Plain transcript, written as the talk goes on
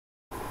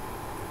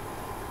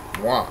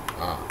Wah.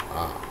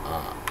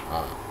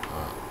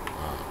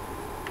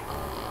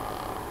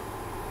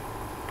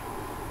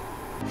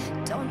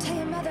 Don't tell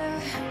your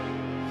mother.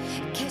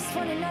 Kiss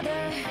one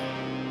another.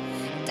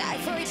 Die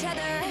for each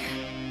other.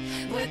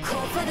 We're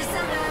cool for the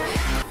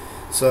summer.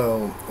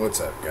 So, what's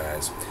up,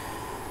 guys?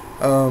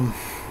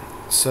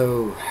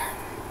 So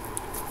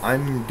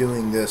I'm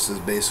doing this as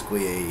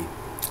basically a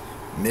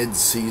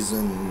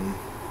mid-season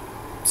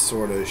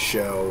sort of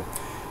show,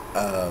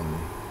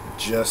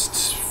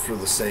 just for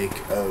the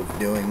sake of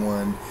doing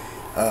one.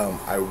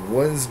 I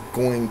was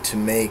going to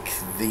make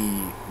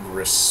the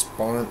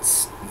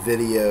response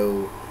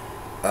video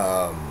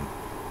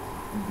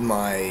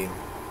my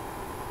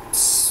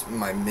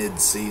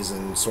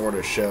mid-season sort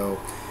of show,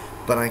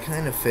 but I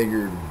kind of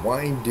figured,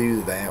 why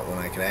do that when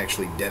I could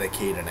actually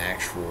dedicate an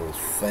actual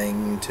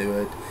thing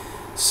to it?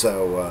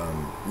 So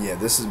yeah,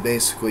 this is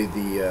basically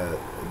the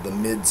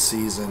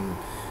mid-season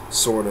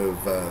sort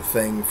of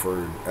thing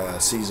for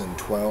season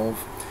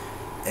 12,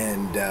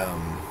 and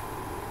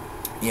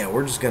yeah,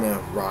 we're just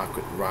gonna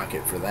rock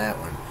it for that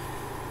one.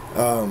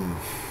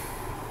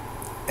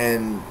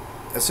 And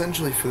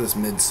essentially for this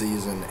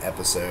mid-season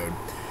episode,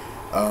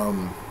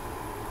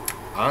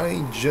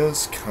 I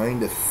just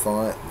kind of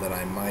thought that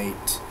I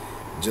might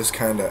just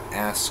kind of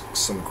ask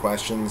some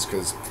questions,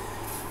 because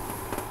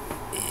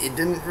it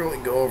didn't really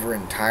go over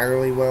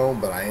entirely well,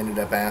 but I ended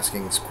up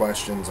asking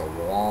questions a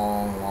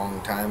long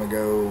time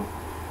ago,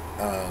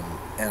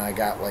 and I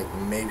got like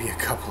maybe a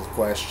couple of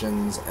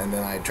questions, and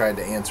then I tried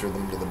to answer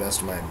them to the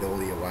best of my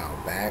ability a while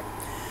back.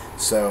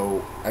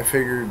 So I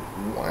figured,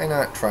 why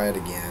not try it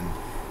again?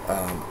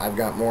 I've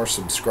got more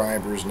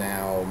subscribers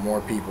now, more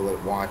people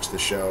that watch the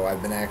show.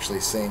 I've been actually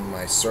seeing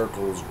my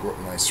circle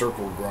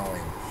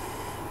growing,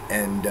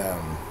 and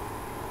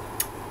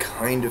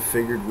kind of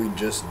figured we'd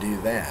just do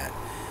that.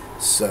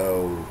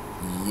 So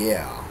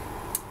yeah.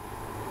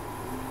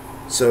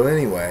 So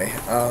anyway,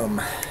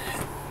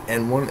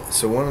 and one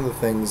of the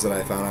things that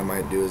I thought I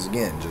might do is,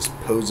 again, just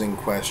posing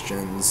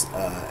questions,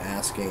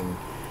 asking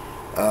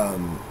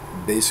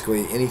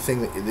basically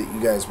anything that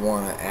you guys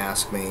want to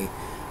ask me.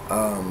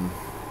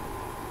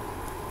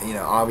 You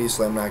know,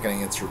 obviously I'm not going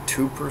to answer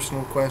too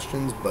personal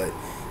questions, but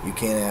you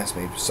can ask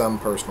me some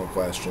personal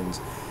questions.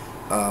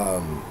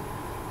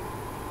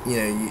 You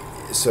know,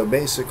 so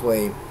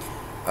basically,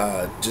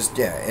 just,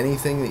 yeah,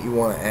 anything that you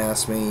want to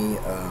ask me,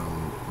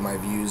 my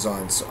views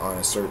on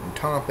a certain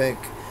topic,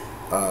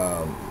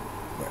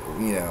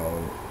 you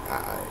know,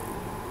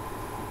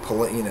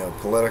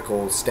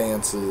 political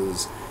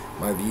stances,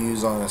 my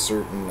views on a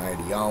certain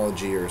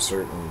ideology or a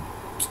certain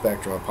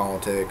spectrum of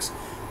politics.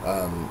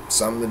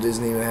 Some that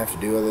doesn't even have to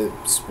do with it,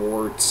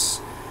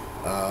 sports,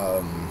 you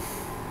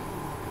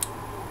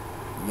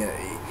know,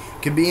 it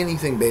could be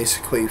anything,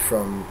 basically,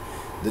 from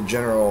the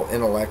general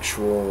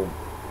intellectual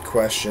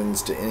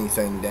questions to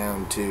anything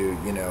down to,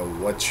 you know,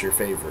 what's your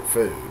favorite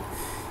food,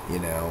 you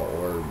know,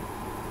 or,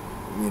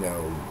 you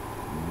know,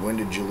 when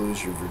did you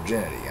lose your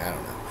virginity? I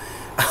don't know.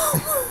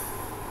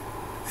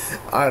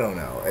 I don't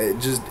know. It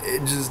just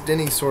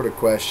any sort of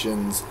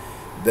questions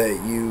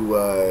that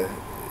you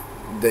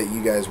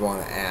guys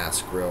want to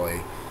ask,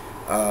 really.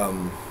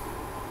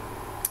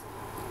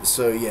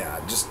 So yeah,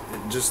 just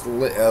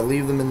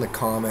leave them in the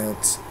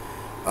comments,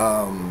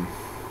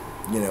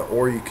 you know,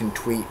 or you can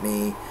tweet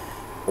me,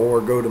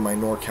 or go to my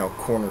NorCal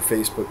Corner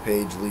Facebook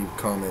page, leave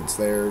comments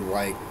there,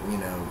 like, you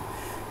know,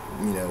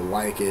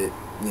 like it,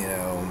 you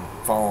know,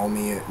 follow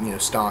me, you know,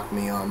 stalk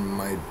me on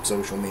my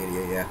social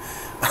media, yeah.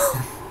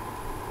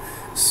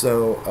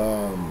 So,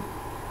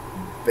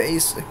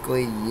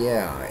 basically,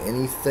 yeah,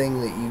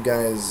 anything that you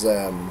guys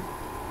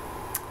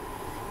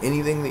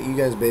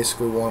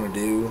basically want to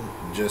do,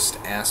 just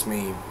ask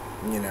me,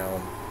 you know,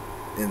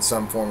 in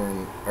some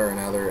form or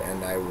another,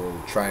 and I will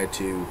try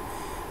to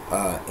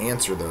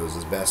answer those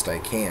as best I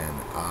can,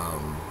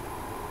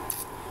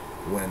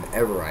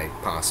 whenever I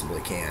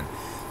possibly can.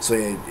 So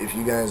yeah, if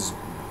you guys,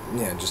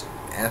 yeah, just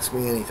ask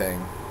me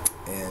anything,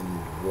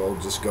 and we'll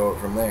just go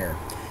from there.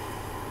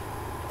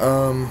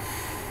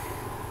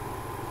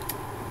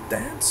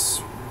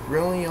 That's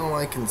really all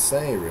I can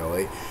say,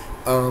 really.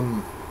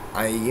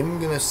 I am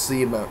going to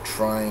see about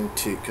trying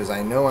to, because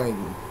I know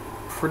I'm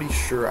pretty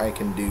sure I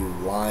can do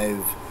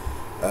live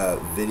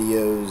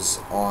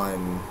videos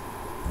on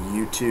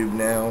YouTube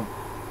now.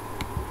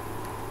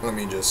 Let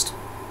me just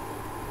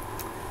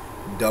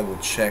double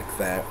check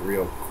that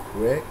real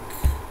quick.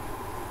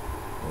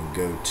 We'll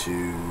go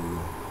to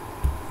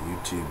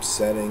YouTube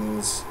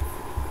settings.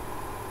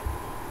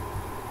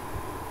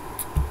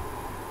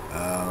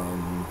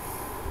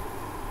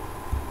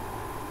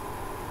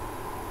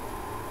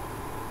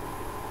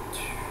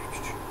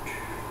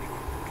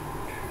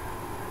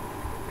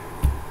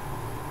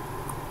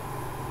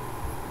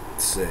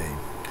 Let's see.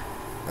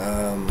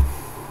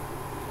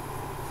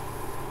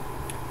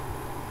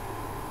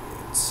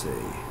 Let's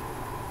see.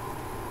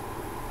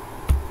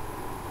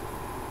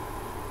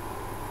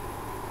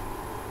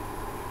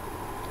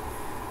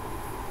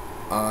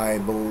 I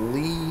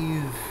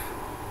believe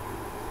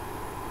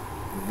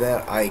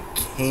that I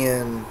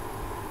can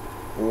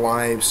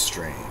live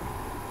stream.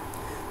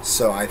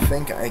 So I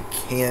think I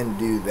can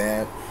do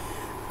that.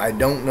 I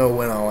don't know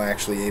when I'll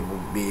actually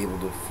be able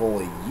to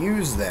fully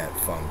use that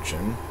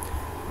function,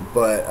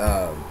 but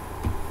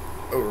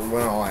or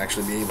when I'll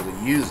actually be able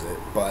to use it.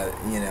 But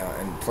you know,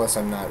 and plus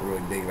I'm not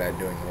really big about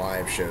doing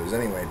live shows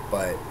anyway.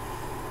 But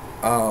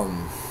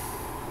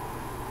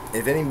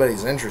if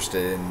anybody's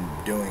interested in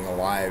doing a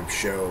live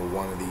show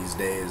one of these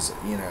days,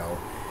 you know,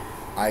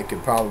 I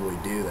could probably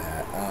do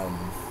that.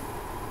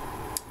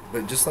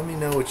 But just let me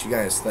know what you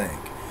guys think.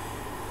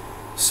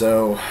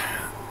 So,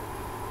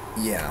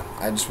 yeah,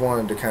 I just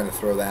wanted to kind of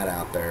throw that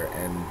out there,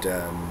 and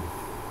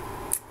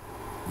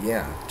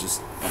yeah,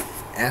 just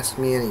ask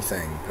me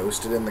anything.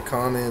 Post it in the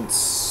comments,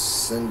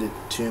 send it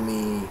to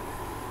me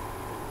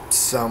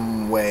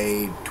some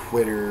way,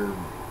 Twitter,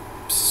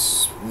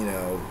 you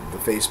know, the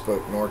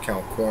Facebook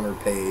NorCal Corner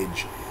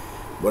page,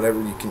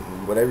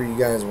 whatever you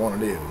guys want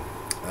to do,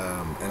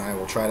 and I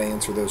will try to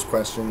answer those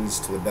questions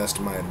to the best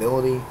of my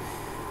ability.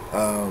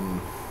 And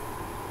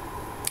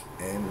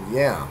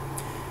yeah,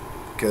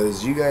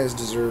 because you guys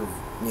deserve,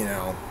 you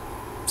know,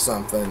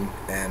 something,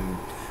 and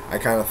I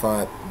kind of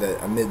thought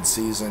that a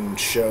mid-season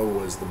show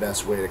was the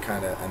best way to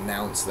kind of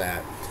announce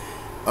that.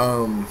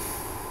 Trying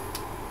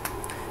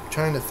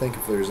to think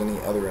if there's any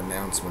other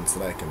announcements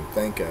that I can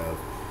think of.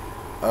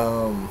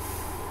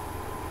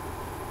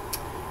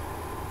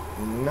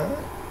 Not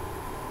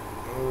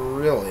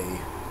really.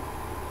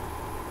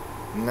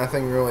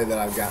 Nothing really that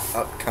I've got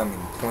upcoming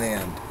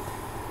planned.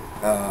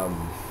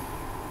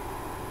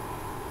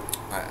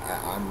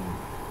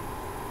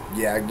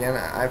 Yeah, again,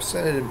 I've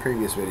said it in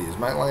previous videos.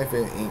 My life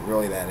ain't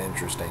really that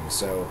interesting,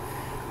 so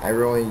I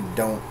really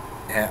don't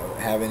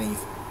have any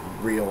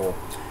real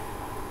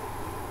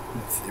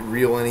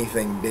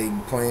anything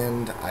big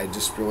planned. I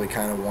just really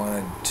kind of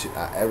wanted to,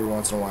 every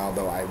once in a while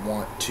though, I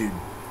want to,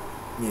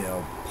 you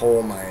know,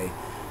 poll my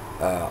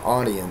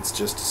audience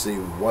just to see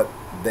what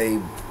they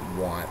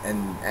want.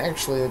 And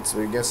actually, I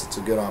guess it's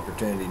a good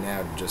opportunity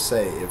now to just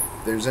say, if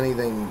there's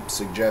anything,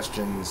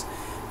 suggestions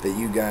that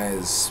you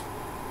guys,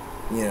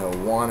 you know,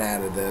 want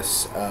out of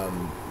this,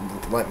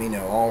 let me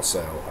know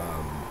also.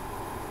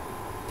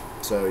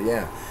 So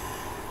yeah,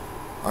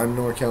 I'm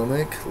NorCal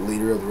Nick,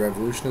 leader of the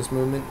Revolutionist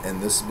Movement,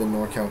 and this has been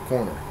NorCal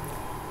Corner.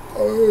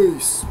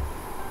 Peace!